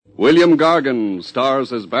William Gargan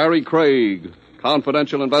stars as Barrie Craig,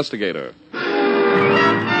 confidential investigator.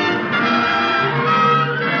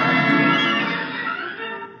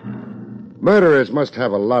 Murderers must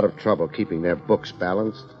have a lot of trouble keeping their books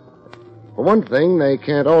balanced. For one thing, they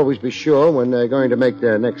can't always be sure when they're going to make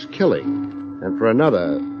their next killing. And for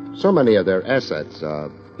another, so many of their assets are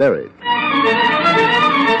buried.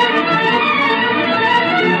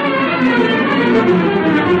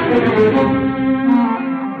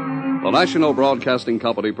 The National Broadcasting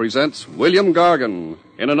Company presents William Gargan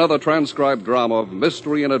in another transcribed drama of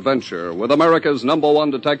mystery and adventure with America's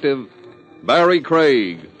 #1 detective, Barrie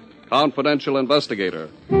Craig, confidential investigator.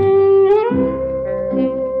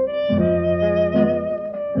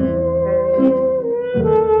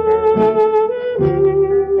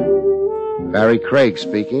 Barrie Craig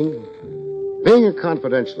speaking. Being a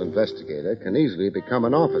confidential investigator can easily become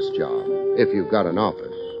an office job, if you've got an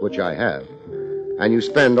office, which I have, and you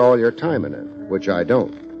spend all your time in it, which I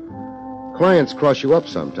don't. Clients cross you up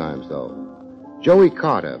sometimes, though. Joey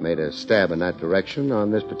Carter made a stab in that direction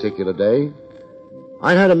on this particular day.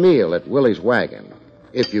 I had a meal at Willie's Wagon,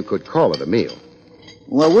 if you could call it a meal.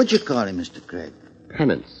 What would you call it, Mr. Craig?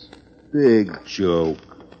 Penance. Big joke.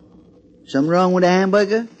 Something wrong with the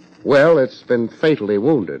hamburger? Well, it's been fatally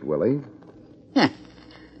wounded, Willie. Huh.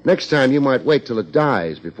 Next time, you might wait till it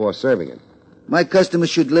dies before serving it. My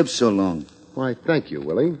customers should live so long. Why, thank you,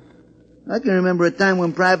 Willie. I can remember a time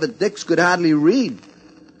when Private Dicks could hardly read.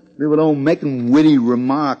 They were all making witty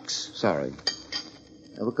remarks. Sorry.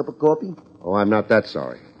 Have a cup of coffee? Oh, I'm not that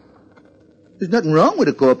sorry. There's nothing wrong with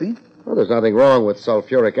a coffee. Well, there's nothing wrong with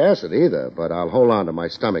sulfuric acid either, but I'll hold on to my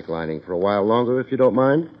stomach lining for a while longer if you don't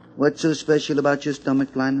mind. What's so special about your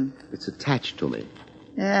stomach lining? It's attached to me.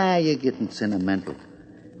 Ah, you're getting sentimental.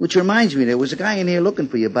 Which reminds me, there was a guy in here looking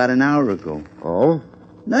for you about an hour ago. Oh?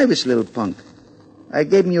 Nervous little punk. I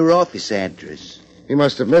gave him your office address. He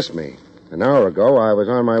must have missed me. An hour ago, I was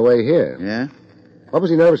on my way here. Yeah? What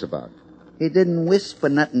was he nervous about? He didn't whisper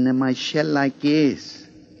nothing in my shell-like ears.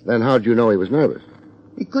 Then how'd you know he was nervous?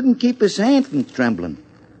 He couldn't keep his hand from trembling.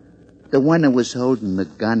 The one that was holding the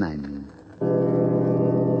gun, I mean.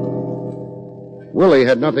 Willie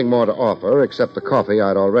had nothing more to offer except the coffee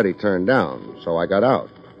I'd already turned down, so I got out.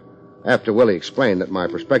 After Willie explained that my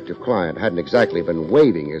prospective client hadn't exactly been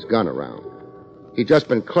waving his gun around. He'd just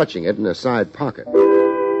been clutching it in a side pocket.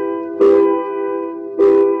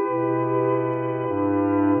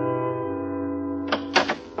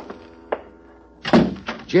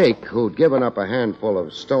 Jake, who'd given up a handful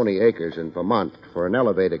of stony acres in Vermont for an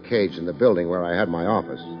elevator cage in the building where I had my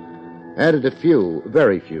office, added a few,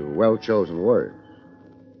 very few, well-chosen words.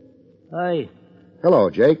 Hi. Hello,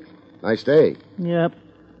 Jake. Nice day. Yep.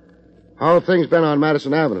 How have things been on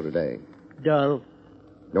Madison Avenue today? Dull.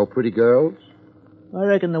 No pretty girls? I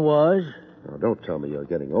reckon there was. Now, don't tell me you're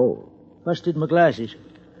getting old. Busted my glasses.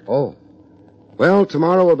 Oh. Well,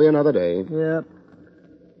 tomorrow will be another day. Yep.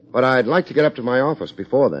 But I'd like to get up to my office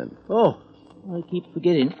before then. Oh, I keep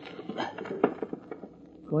forgetting.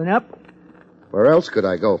 Going up? Where else could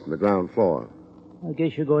I go from the ground floor? I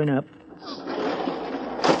guess you're going up.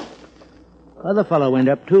 Other fellow went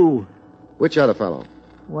up, too. Which other fellow?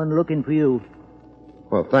 One looking for you.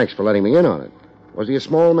 Well, thanks for letting me in on it. Was he a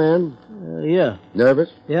small man? Yeah.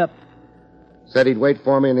 Nervous? Yep. Said he'd wait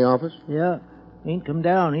for me in the office? Yeah. Ain't come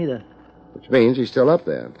down either. Which means he's still up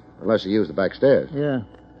there, unless he used the back stairs. Yeah.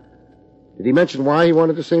 Did he mention why he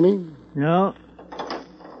wanted to see me? No.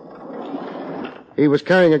 He was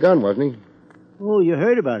carrying a gun, wasn't he? Oh, you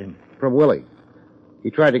heard about him. From Willie.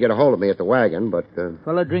 He tried to get a hold of me at the wagon, but...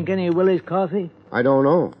 Fella drink any of Willie's coffee? I don't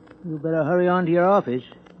know. You better hurry on to your office,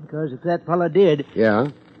 because if that fella did... Yeah?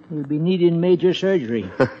 He'll be needing major surgery.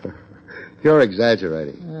 You're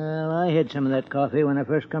exaggerating. Well, I had some of that coffee when I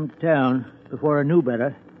first come to town, before I knew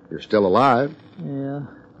better. You're still alive? Yeah,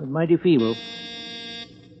 but mighty feeble.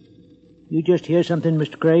 You just hear something,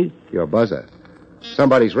 Mr. Craig? Your buzzer.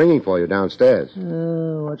 Somebody's ringing for you downstairs.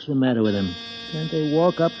 What's the matter with them? Can't they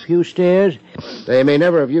walk up a few stairs? They may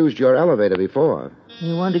never have used your elevator before.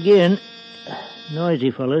 You want to get in?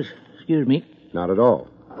 Noisy fellas. Excuse me. Not at all.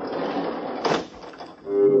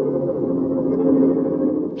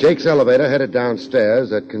 Jake's elevator headed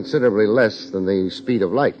downstairs at considerably less than the speed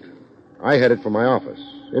of light. I headed for my office,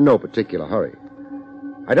 in no particular hurry.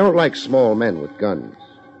 I don't like small men with guns.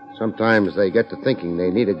 Sometimes they get to thinking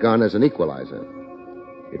they need a gun as an equalizer.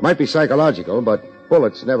 It might be psychological, but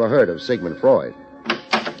bullets never hurt of Sigmund Freud.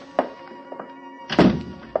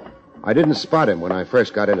 I didn't spot him when I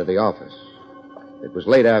first got into the office. It was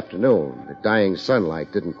late afternoon. The dying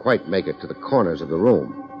sunlight didn't quite make it to the corners of the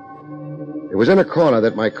room. It was in a corner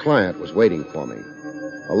that my client was waiting for me.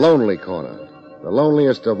 A lonely corner. The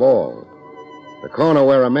loneliest of all. The corner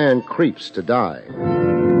where a man creeps to die.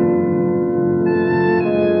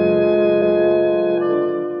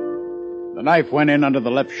 The knife went in under the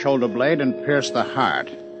left shoulder blade and pierced the heart.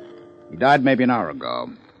 He died maybe an hour ago.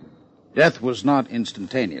 Death was not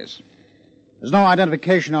instantaneous. There's no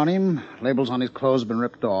identification on him. Labels on his clothes have been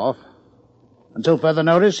ripped off. Until further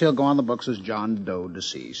notice, he'll go on the books as John Doe,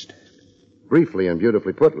 deceased. Briefly and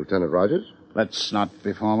beautifully put, Lieutenant Rogers. Let's not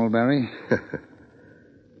be formal, Barrie.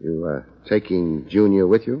 You, taking Junior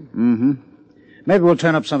with you? Mm-hmm. Maybe we'll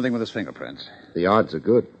turn up something with his fingerprints. The odds are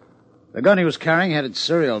good. The gun he was carrying had its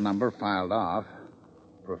serial number filed off.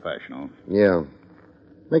 Professional. Yeah.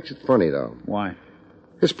 Makes it funny, though. Why?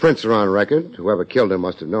 His prints are on record. Whoever killed him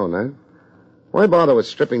must have known that. Why bother with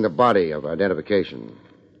stripping the body of identification?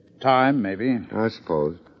 Time, maybe. I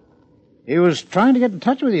suppose. He was trying to get in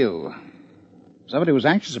touch with you. Somebody was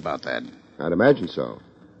anxious about that. I'd imagine so.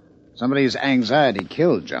 Somebody's anxiety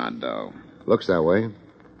killed John Doe. Looks that way.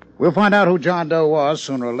 We'll find out who John Doe was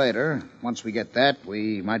sooner or later. Once we get that,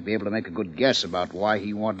 we might be able to make a good guess about why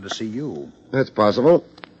he wanted to see you. That's possible.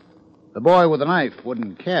 The boy with the knife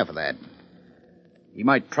wouldn't care for that. He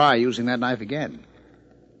might try using that knife again.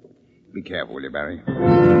 Be careful, will you, Barrie?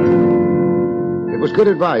 It was good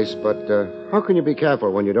advice, but how can you be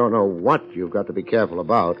careful when you don't know what you've got to be careful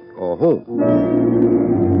about or whom?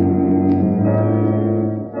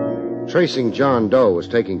 Tracing John Doe was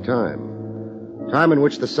taking time. Time in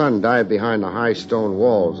which the sun dived behind the high stone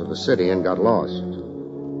walls of the city and got lost.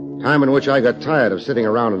 Time in which I got tired of sitting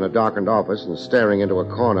around in a darkened office and staring into a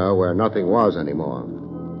corner where nothing was anymore.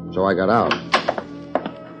 So I got out.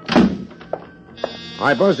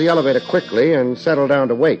 I buzzed the elevator quickly and settled down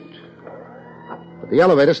to wait. But the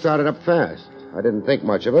elevator started up fast. I didn't think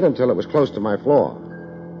much of it until it was close to my floor.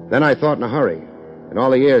 Then I thought in a hurry. In all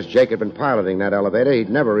the years Jake had been piloting that elevator, he'd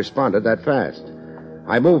never responded that fast.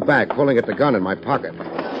 I moved back, pulling at the gun in my pocket.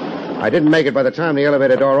 I didn't make it by the time the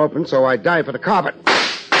elevator door opened, so I dived for the carpet.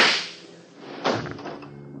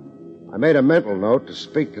 I made a mental note to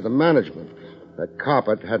speak to the management. That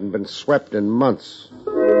carpet hadn't been swept in months.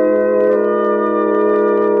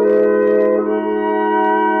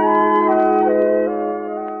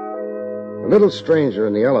 The little stranger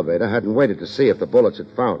in the elevator hadn't waited to see if the bullets had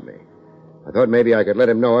found me. I thought maybe I could let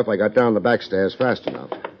him know if I got down the back stairs fast enough.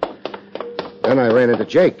 Then I ran into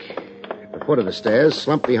Jake at the foot of the stairs,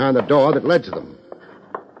 slumped behind the door that led to them.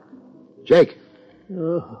 Jake.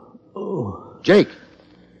 Jake.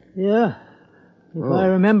 Yeah, if I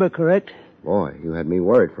remember correct. Boy, you had me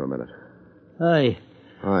worried for a minute. Hi.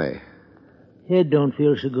 Hi. Head don't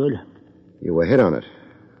feel so good. You were hit on it.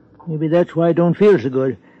 Maybe that's why I don't feel so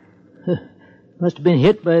good. Must have been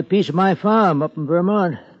hit by a piece of my farm up in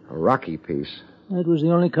Vermont. A rocky piece. That was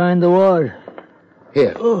the only kind there was.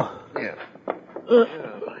 Here. Oh. Here.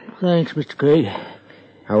 Thanks, Mr. Craig.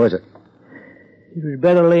 How is it? It was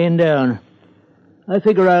better laying down. I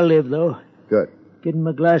figure I'll live, though. Good. Getting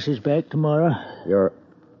my glasses back tomorrow.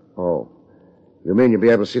 Oh. You mean you'll be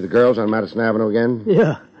able to see the girls on Madison Avenue again?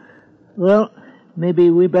 Yeah. Well, maybe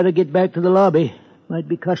we better get back to the lobby. Might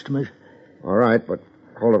be customers. All right, but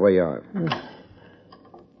hold it where you are.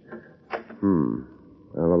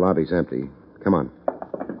 Well, the lobby's empty. Come on.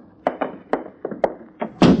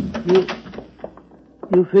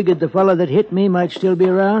 You figured the fellow that hit me might still be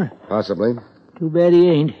around? Possibly. Too bad he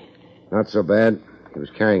ain't. Not so bad. He was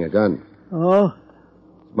carrying a gun. Oh?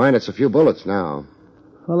 Minus a few bullets now.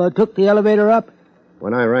 Fellow took the elevator up?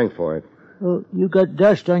 When I rang for it. Oh, you got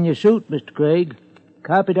dust on your suit, Mr. Craig.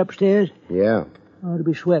 Carpet upstairs? Yeah. Ought to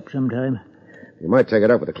be swept sometime. You might take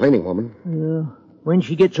it up with the cleaning woman. Yeah. When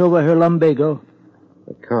she gets over her lumbago.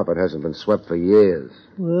 The carpet hasn't been swept for years.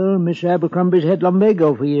 Well, Miss Abercrombie's had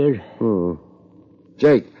lumbago for years.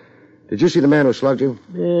 Jake, did you see the man who slugged you?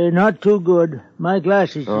 Not too good. My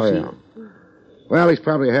glasses, you see. Yeah. Well, he's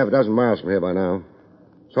probably a half a dozen miles from here by now.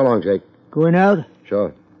 So long, Jake. Going out?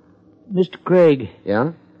 Sure. Mr. Craig.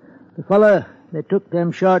 Yeah? The fella that took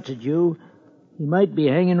them shots at you, he might be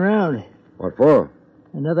hanging around. What for?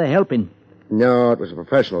 Another helping. No, it was a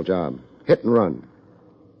professional job. Hit and run.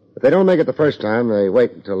 If they don't make it the first time, they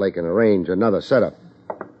wait until they can arrange another setup.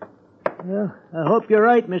 Well, I hope you're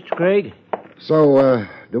right, Mr. Craig. So,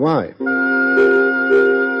 do I.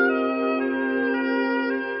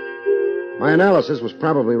 My analysis was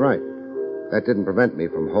probably right. That didn't prevent me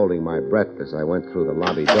from holding my breath as I went through the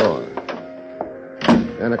lobby door.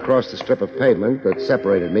 Then across the strip of pavement that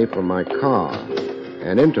separated me from my car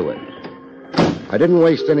and into it. I didn't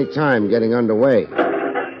waste any time getting underway.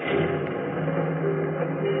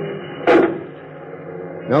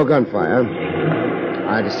 No gunfire.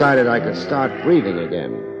 I decided I could start breathing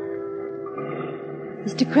again.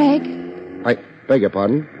 Mr. Craig? I beg your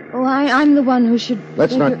pardon? Oh, I'm the one who should...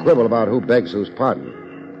 Let's not quibble about who begs whose pardon.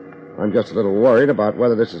 I'm just a little worried about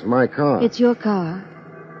whether this is my car. It's your car.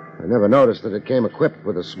 I never noticed that it came equipped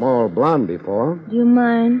with a small blonde before. Do you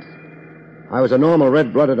mind? I was a normal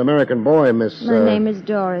red-blooded American boy, Miss... My name is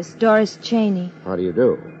Doris. Doris Cheney. How do you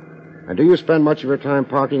do? And do you spend much of your time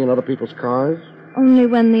parking in other people's cars? Only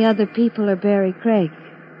when the other people are Barrie Craig.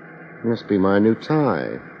 Must be my new tie.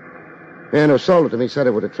 The man who sold it to me said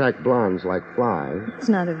it would attract blondes like flies. It's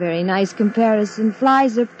not a very nice comparison.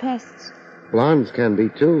 Flies are pests. Blondes can be,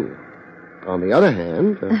 too. On the other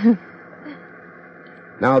hand...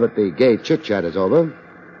 now that the gay chit-chat is over,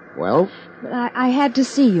 well... But I had to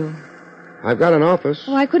see you. I've got an office.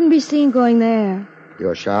 Oh, I couldn't be seen going there.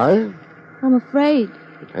 You're shy? I'm afraid.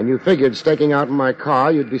 And you figured staking out in my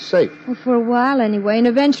car you'd be safe. Well, for a while anyway, and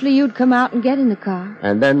eventually you'd come out and get in the car.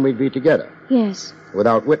 And then we'd be together. Yes.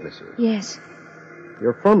 Without witnesses. Yes.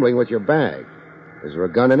 You're fumbling with your bag. Is there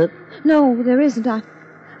a gun in it? No, there isn't.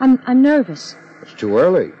 I'm nervous. It's too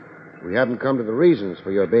early. We haven't come to the reasons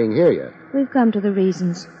for your being here yet. We've come to the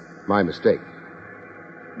reasons. My mistake.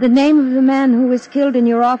 The name of the man who was killed in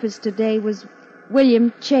your office today was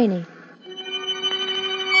William Cheney.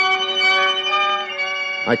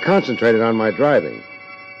 I concentrated on my driving.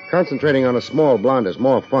 Concentrating on a small blonde is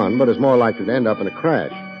more fun, but is more likely to end up in a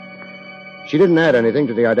crash. She didn't add anything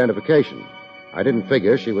to the identification. I didn't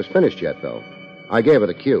figure she was finished yet, though. I gave her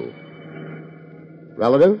the cue.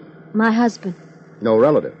 Relative? My husband. No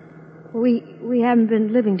relative. We haven't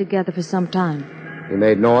been living together for some time. He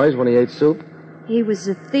made noise when he ate soup? He was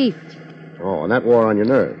a thief. Oh, and that wore on your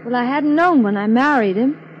nerve. Well, I hadn't known when I married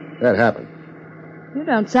him. That happened. You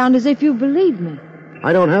don't sound as if you believe me.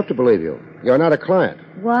 I don't have to believe you. You're not a client.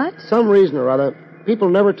 What? Some reason or other, people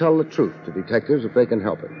never tell the truth to detectives if they can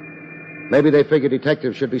help it. Maybe they figure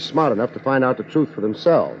detectives should be smart enough to find out the truth for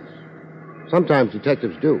themselves. Sometimes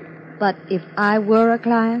detectives do. But if I were a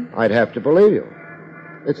client? I'd have to believe you.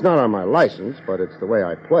 It's not on my license, but it's the way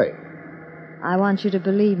I play. I want you to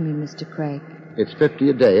believe me, Mr. Craig. It's $50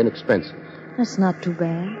 a day in expenses. That's not too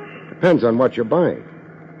bad. Depends on what you're buying.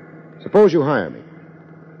 Suppose you hire me.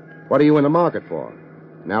 What are you in the market for?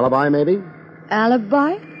 An alibi, maybe?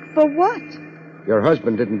 Alibi? For what? Your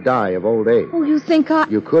husband didn't die of old age. Oh, you think I...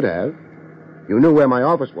 You could have. You knew where my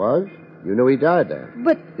office was. You knew he died there.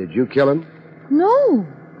 But... Did you kill him? No.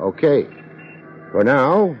 Okay. For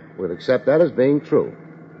now, we'll accept that as being true.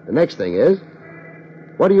 The next thing is,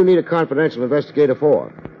 what do you need a confidential investigator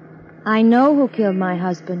for? I know who killed my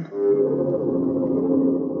husband.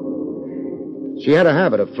 She had a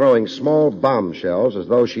habit of throwing small bombshells as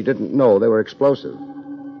though she didn't know they were explosive.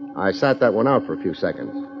 I sat that one out for a few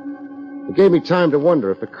seconds. It gave me time to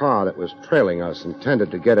wonder if the car that was trailing us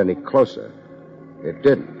intended to get any closer. It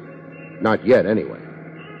didn't. Not yet, anyway.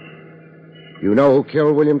 You know who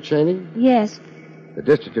killed William Cheney? Yes. The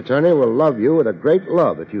district attorney will love you with a great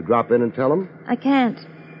love if you drop in and tell him. I can't.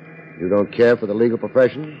 You don't care for the legal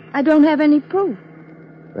profession? I don't have any proof.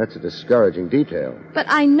 That's a discouraging detail. But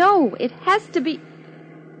I know it has to be...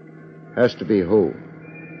 Has to be who?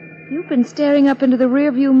 You've been staring up into the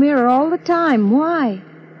rearview mirror all the time. Why?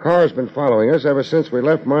 Car's been following us ever since we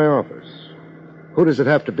left my office. Who does it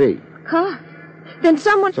have to be? Car? Then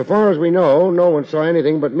someone... So far as we know, no one saw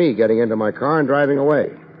anything but me getting into my car and driving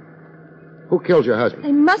away. Who killed your husband?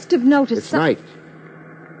 They must have noticed... It's night.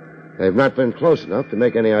 They've not been close enough to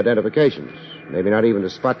make any identifications. Maybe not even to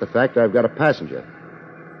spot the fact I've got a passenger.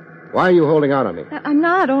 Why are you holding out on me? I'm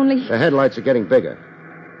not, only... The headlights are getting bigger.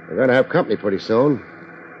 We're going to have company pretty soon.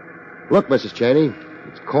 Look, Mrs. Cheney,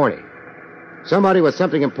 it's corny. Somebody with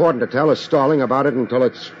something important to tell is stalling about it until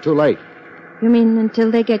it's too late. You mean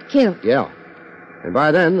until they get killed? Yeah. And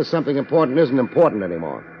by then, the something important isn't important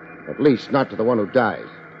anymore. At least not to the one who dies.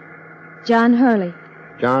 John Hurley.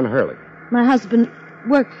 John Hurley. My husband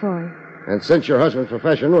worked for him. And since your husband's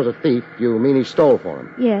profession was a thief, you mean he stole for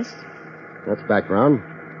him? Yes. That's background.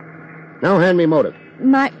 Now hand me motive.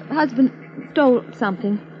 My husband stole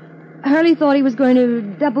something. Hurley thought he was going to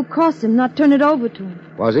double-cross him, not turn it over to him.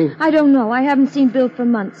 Was he? I don't know. I haven't seen Bill for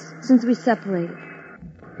months, since we separated.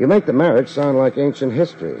 You make the marriage sound like ancient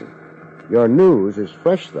history. Your news is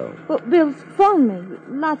fresh, though. Well, Bill's phoned me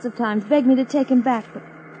lots of times, begged me to take him back, but...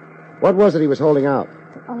 What was it he was holding out?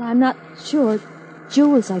 Oh, I'm not sure.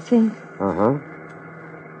 Jewels, I think. Uh-huh.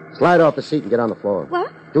 Slide off the seat and get on the floor.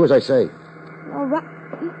 What? Do as I say. All right.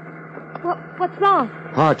 What's wrong?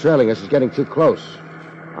 Car trailing us is getting too close.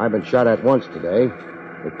 I've been shot at once today.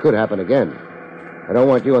 It could happen again. I don't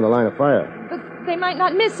want you in the line of fire. But they might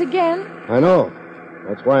not miss again. I know.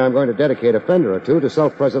 That's why I'm going to dedicate a fender or two to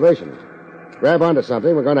self-preservation. Grab onto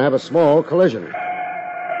something, we're going to have a small collision.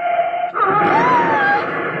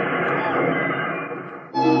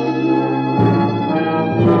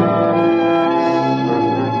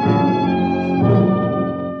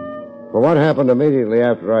 For what happened immediately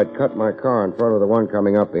after I'd cut my car in front of the one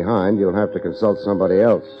coming up behind, you'll have to consult somebody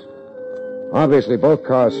else. Obviously, both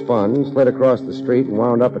cars spun, slid across the street, and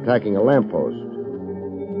wound up attacking a lamppost.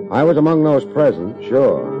 I was among those present,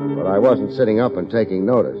 sure, but I wasn't sitting up and taking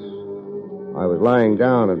notice. I was lying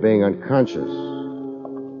down and being unconscious.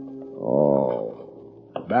 Oh.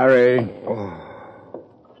 Barrie.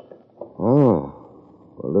 Oh.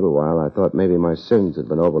 For a little while, I thought maybe my sins had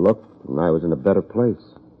been overlooked and I was in a better place.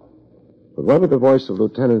 But what would the voice of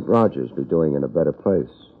Lieutenant Rogers be doing in a better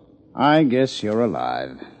place? I guess you're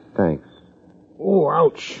alive. Thanks. Oh,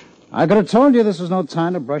 ouch. I could have told you this was no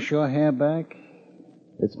time to brush your hair back.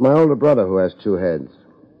 It's my older brother who has two heads.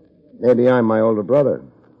 Maybe I'm my older brother.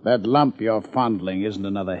 That lump you're fondling isn't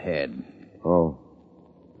another head. Oh.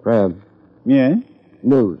 Crab. Yeah?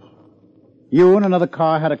 News. You and another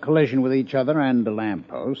car had a collision with each other and a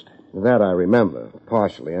lamppost. That I remember,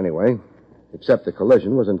 partially anyway. Except the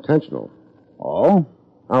collision was intentional. Oh?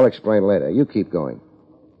 I'll explain later. You keep going.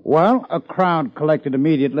 Well, a crowd collected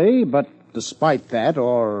immediately, but despite that,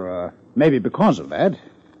 or maybe because of that,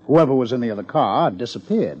 whoever was in the other car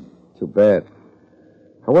disappeared. Too bad.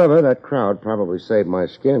 However, that crowd probably saved my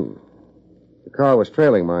skin. The car was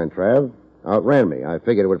trailing mine, Trav. Outran me. I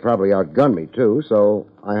figured it would probably outgun me, too, so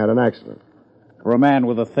I had an accident. For a man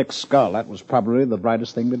with a thick skull, that was probably the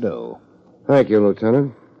brightest thing to do. Thank you,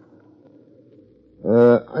 Lieutenant.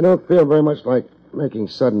 I don't feel very much like making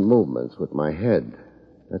sudden movements with my head.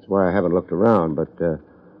 That's why I haven't looked around, but,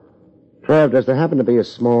 Trav, does there happen to be a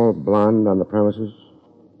small blonde on the premises?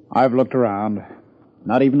 I've looked around.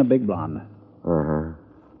 Not even a big blonde. Uh-huh.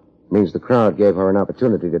 Means the crowd gave her an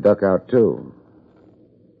opportunity to duck out, too.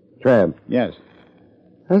 Trav. Yes?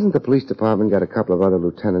 Hasn't the police department got a couple of other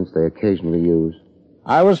lieutenants they occasionally use?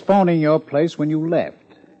 I was phoning your place when you left.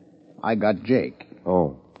 I got Jake.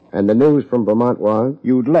 Oh. And the news from Vermont was?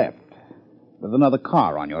 You'd left. With another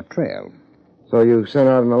car on your trail. So you sent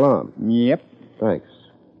out an alarm? Yep. Thanks.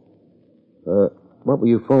 What were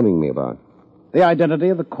you phoning me about? The identity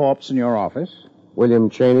of the corpse in your office. William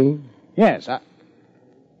Cheney? Yes,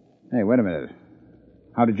 Hey, wait a minute.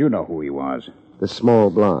 How did you know who he was? The small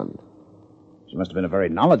blonde. She must have been a very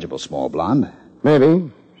knowledgeable small blonde. Maybe.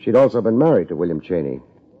 She'd also been married to William Cheney.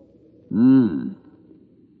 And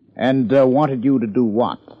wanted you to do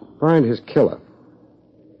what? Find his killer.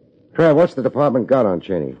 Trav, what's the department got on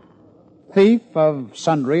Cheney? Thief of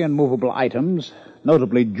sundry and movable items,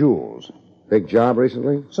 notably jewels. Big job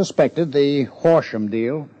recently? Suspected the Horsham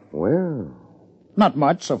deal. Well. Not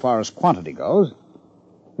much so far as quantity goes.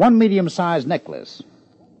 One medium-sized necklace.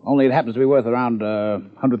 Only it happens to be worth around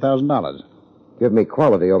 $100,000. Give me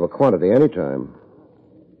quality over quantity any time.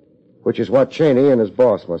 Which is what Cheney and his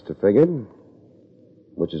boss must have figured.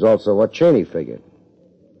 Which is also what Cheney figured.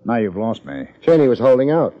 Now you've lost me. Cheney was holding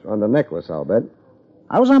out on the necklace, I'll bet.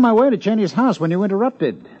 I was on my way to Cheney's house when you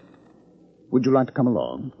interrupted. Would you like to come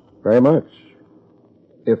along? Very much.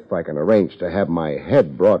 If I can arrange to have my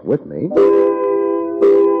head brought with me.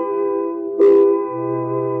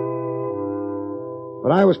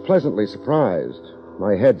 But I was pleasantly surprised.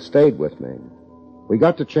 My head stayed with me. We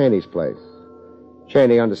got to Cheney's place.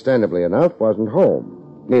 Cheney, understandably enough, wasn't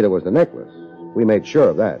home. Neither was the necklace. We made sure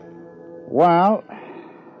of that. Well,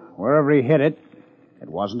 wherever he hid it, it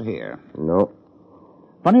wasn't here. No.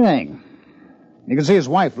 Funny thing. You can see his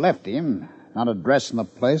wife left him. Not a dress in the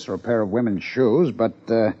place or a pair of women's shoes, but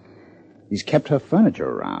he's kept her furniture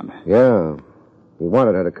around. Yeah. He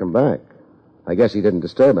wanted her to come back. I guess he didn't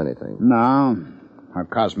disturb anything. No. Her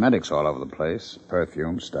cosmetics all over the place.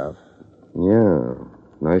 Perfume stuff. Yeah.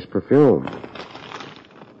 Nice perfume.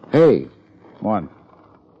 Hey. What?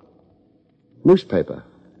 Newspaper.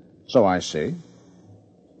 So I see.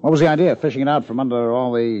 What was the idea of fishing it out from under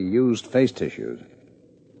all the used face tissues?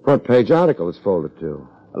 Front page article is folded to.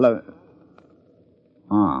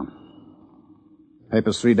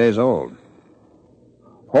 Paper's 3 days old.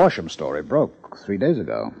 Horsham story broke 3 days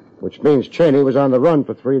ago. Which means Cheney was on the run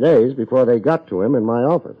for 3 days before they got to him in my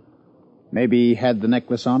office. Maybe he had the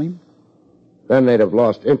necklace on him? Then they'd have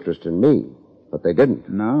lost interest in me. But they didn't.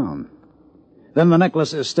 No. Then the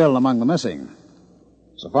necklace is still among the missing.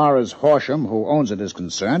 So far as Horsham, who owns it, is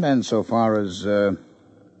concerned, and so far as,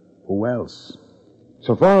 who else?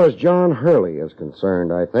 So far as John Hurley is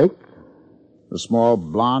concerned, I think. The small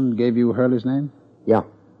blonde gave you Hurley's name? Yeah.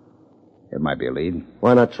 It might be a lead.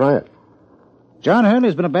 Why not try it? John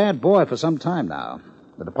Hurley's been a bad boy for some time now.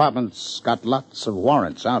 The department's got lots of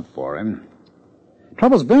warrants out for him.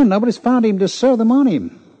 Trouble's been, nobody's found him to serve them on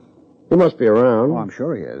him. He must be around. Oh, I'm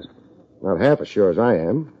sure he is. Not half as sure as I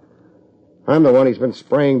am. I'm the one he's been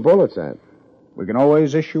spraying bullets at. We can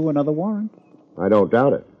always issue another warrant. I don't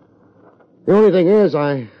doubt it. The only thing is,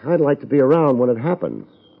 I'd like to be around when it happens.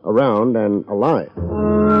 Around and alive.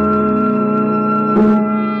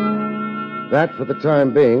 That, for the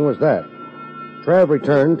time being, was that. Trav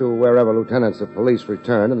returned to wherever lieutenants of police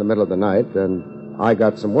return in the middle of the night, and I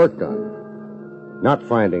got some work done. Not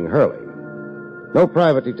finding Hurley. No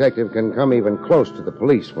private detective can come even close to the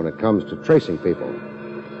police when it comes to tracing people.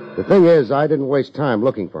 The thing is, I didn't waste time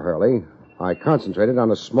looking for Hurley. I concentrated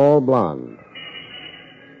on a small blonde.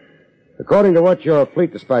 According to what your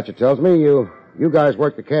fleet dispatcher tells me, you guys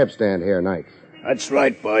work the cab stand here nights. That's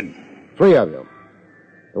right, Bud. 3 of you.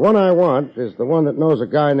 The one I want is the one that knows a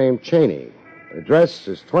guy named Cheney. The address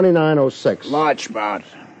is 2906. Larchmont,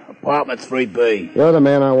 apartment 3B. You're the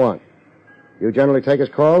man I want. You generally take his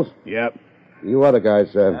calls? Yep. You other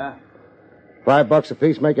guys, $5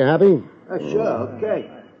 apiece make you happy? Sure, okay.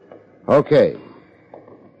 Okay.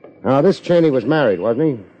 Now, this Cheney was married,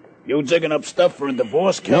 wasn't he? You digging up stuff for a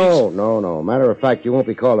divorce case? No. Matter of fact, you won't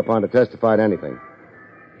be called upon to testify to anything.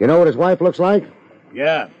 You know what his wife looks like?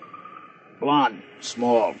 Yeah. Blonde,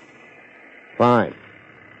 small. Fine.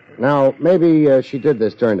 Now, maybe she did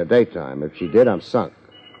this during the daytime. If she did, I'm sunk.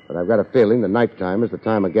 But I've got a feeling the nighttime is the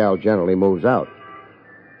time a gal generally moves out.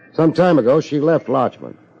 Some time ago, she left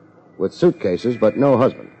Larchmont with suitcases, but no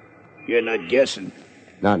husband. You're not guessing.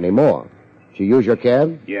 Not anymore. She used your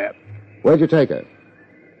cab? Yeah. Where'd you take her?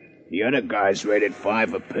 The other guys rated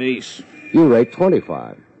 5 apiece. You rate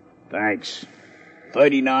 25. Thanks.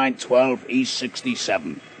 3912 East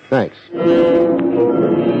 67. Thanks.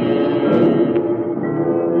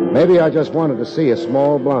 Maybe I just wanted to see a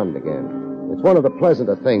small blonde again. It's one of the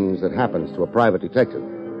pleasanter things that happens to a private detective.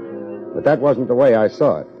 But that wasn't the way I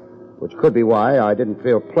saw it, which could be why I didn't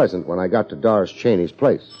feel pleasant when I got to Doris Cheney's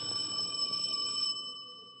place.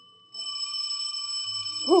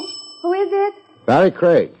 Who is it? Barrie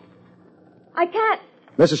Craig. I can't.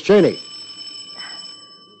 Mrs. Cheney.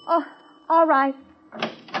 Oh, all right.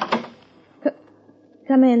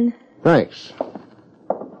 Come in. Thanks.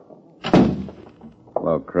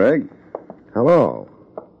 Hello, Craig. Hello.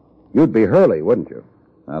 You'd be Hurley, wouldn't you?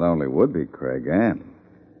 Not only would be, Craig, am.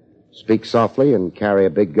 Speak softly and carry a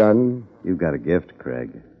big gun. You've got a gift,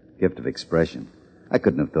 Craig. Gift of expression. I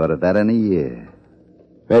couldn't have thought of that in a year.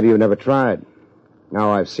 Maybe you've never tried.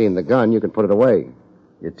 Now I've seen the gun, you can put it away.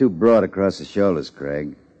 You're too broad across the shoulders,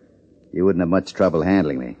 Craig. You wouldn't have much trouble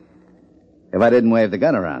handling me. If I didn't wave the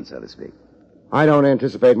gun around, so to speak. I don't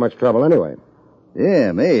anticipate much trouble anyway.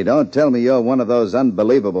 Yeah, me. Don't tell me you're one of those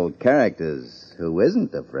unbelievable characters who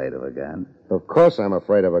isn't afraid of a gun. Of course I'm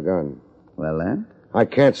afraid of a gun. Well, then? I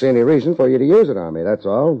can't see any reason for you to use it on me, that's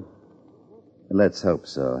all. Let's hope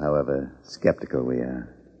so, however skeptical we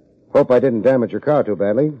are. Hope I didn't damage your car too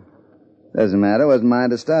badly. Doesn't matter. Wasn't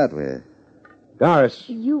mine to start with. Doris.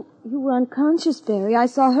 You were unconscious, Barry. I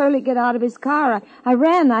saw Hurley get out of his car. I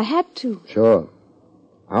ran. I had to. Sure.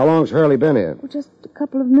 How long's Hurley been here? Well, just a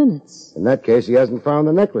couple of minutes. In that case, he hasn't found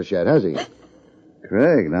the necklace yet, has he?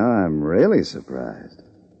 Craig, now I'm really surprised.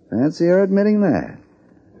 Fancy her admitting that.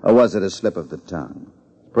 Or was it a slip of the tongue?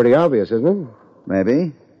 Pretty obvious, isn't it?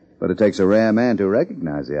 Maybe. But it takes a rare man to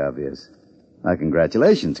recognize the obvious. My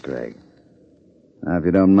congratulations, Craig. Now, if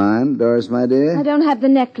you don't mind, Doris, my dear. I don't have the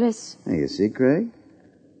necklace. Now, you see, Craig?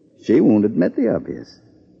 She won't admit the obvious.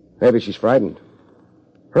 Maybe she's frightened.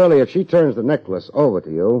 Hurley, if she turns the necklace over to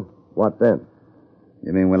you, what then?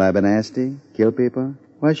 You mean, will I be nasty? Kill people?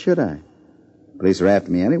 Why should I? Police are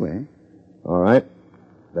after me anyway. All right.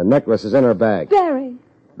 The necklace is in her bag. Barry.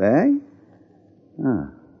 Bag?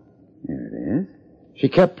 Ah, here it is. She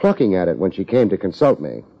kept plucking at it when she came to consult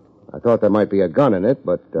me. I thought there might be a gun in it,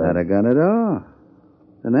 but... Not a gun at all.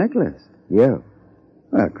 The necklace? Yeah.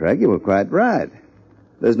 Well, Craig, you were quite right.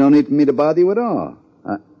 There's no need for me to bother you at all.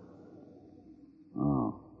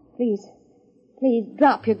 Oh. Please,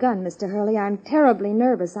 drop your gun, Mr. Hurley. I'm terribly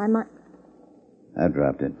nervous. I might... I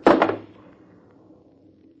dropped it.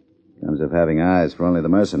 Comes of having eyes for only the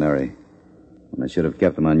mercenary. And I should have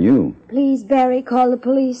kept them on you. Please, Barry, call the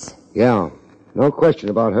police. Yeah. No question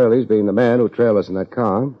about Hurley's being the man who trailed us in that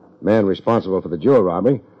car. Man responsible for the jewel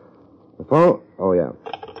robbery. The phone? Oh, yeah.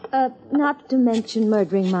 Not to mention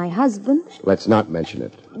murdering my husband. Let's not mention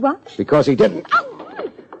it. What? Because he didn't.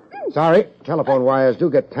 Sorry. Telephone wires do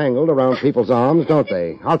get tangled around people's arms, don't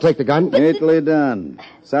they? I'll take the gun. Neatly done.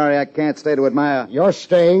 Sorry I can't stay to admire. You're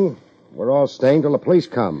staying. We're all staying till the police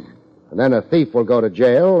come. And then a thief will go to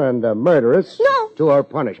jail and a murderess to her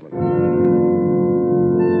punishment.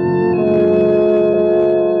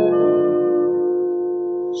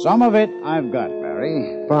 Some of it I've got,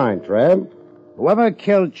 Barrie. Fine, Trev. Whoever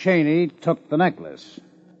killed Cheney took the necklace.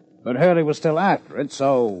 But Hurley was still after it,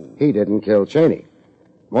 so... He didn't kill Cheney.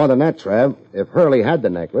 More than that, Trev, if Hurley had the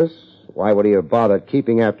necklace, why would he have bothered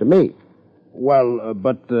keeping after me? Well,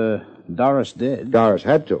 but Doris did. Doris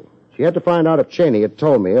had to. She had to find out if Cheney had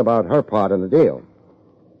told me about her part in the deal.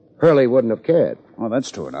 Hurley wouldn't have cared. Oh, that's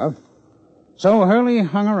true enough. So Hurley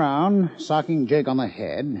hung around, socking Jake on the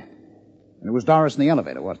head. And it was Doris in the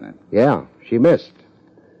elevator, wasn't it? Yeah, she missed.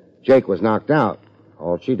 Jake was knocked out.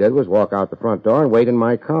 All she did was walk out the front door and wait in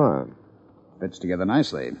my car. Fits together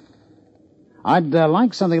nicely. I'd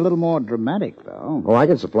like something a little more dramatic, though. Oh, I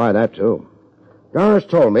can supply that, too. Doris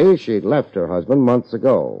told me she'd left her husband months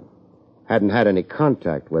ago. Hadn't had any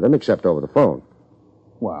contact with him except over the phone.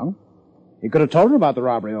 Well, he could have told her about the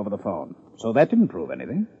robbery over the phone, so that didn't prove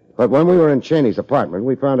anything. But when we were in Cheney's apartment,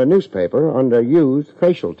 we found a newspaper under used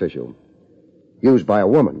facial tissue. Used by a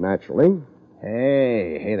woman, naturally.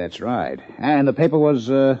 Hey, that's right. And the paper was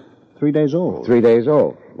 3 days old. 3 days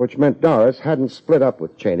old, which meant Doris hadn't split up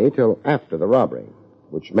with Cheney till after the robbery,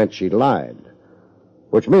 which meant she lied.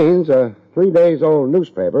 Which means a 3 days old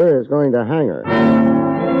newspaper is going to hang her.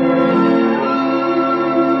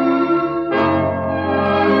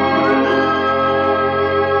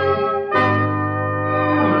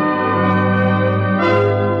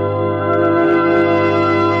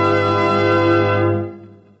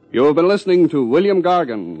 You have been listening to William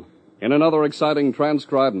Gargan in another exciting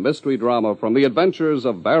transcribed mystery drama from the adventures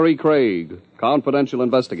of Barrie Craig, confidential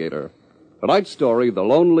investigator. Tonight's story, The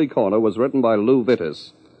Lonely Corner, was written by Lou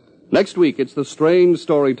Vittis. Next week, it's the strange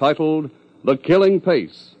story titled The Killing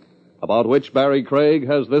Pace, about which Barrie Craig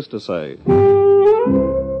has this to say.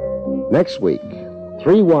 Next week,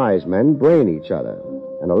 3 wise men brain each other,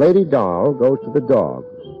 and a lady doll goes to the dogs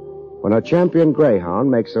when a champion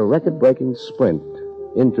greyhound makes a record-breaking sprint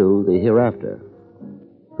into the hereafter.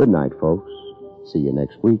 Good night, folks. See you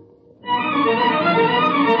next week.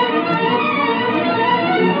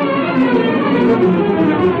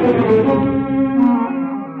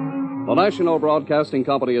 The National Broadcasting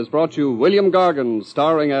Company has brought you William Gargan,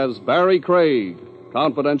 starring as Barrie Craig,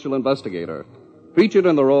 confidential investigator. Featured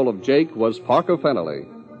in the role of Jake was Parker Fennelly.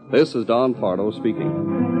 This is Don Pardo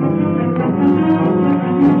speaking.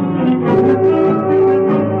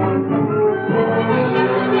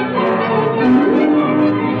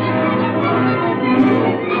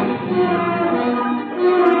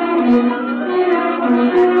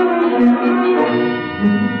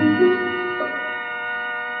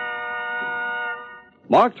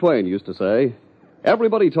 Mark Twain used to say,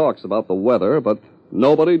 everybody talks about the weather, but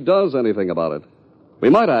nobody does anything about it. We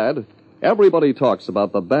might add, everybody talks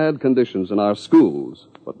about the bad conditions in our schools,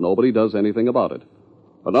 but nobody does anything about it.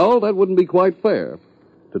 But no, that wouldn't be quite fair.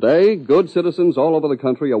 Today, good citizens all over the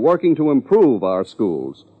country are working to improve our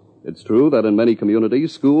schools. It's true that in many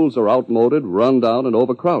communities, schools are outmoded, run down, and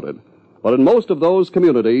overcrowded. But in most of those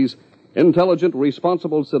communities, intelligent,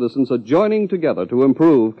 responsible citizens are joining together to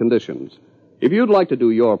improve conditions. If you'd like to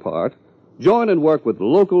do your part, join and work with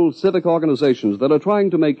local civic organizations that are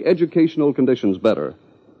trying to make educational conditions better.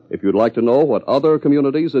 If you'd like to know what other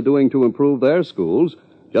communities are doing to improve their schools,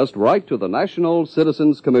 just write to the National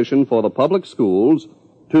Citizens Commission for the Public Schools,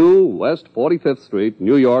 2 West 45th Street,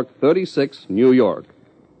 New York, 36, New York.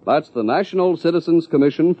 That's the National Citizens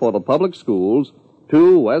Commission for the Public Schools,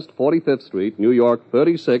 2 West 45th Street, New York,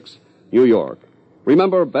 36, New York.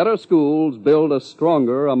 Remember, better schools build a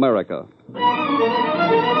stronger America.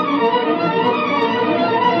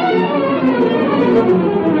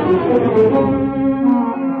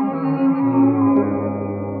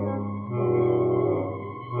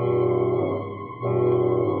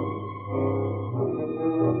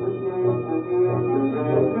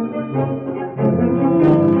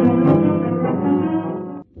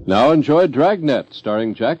 Now enjoy Dragnet,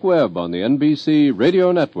 starring Jack Webb on the NBC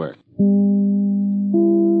Radio Network.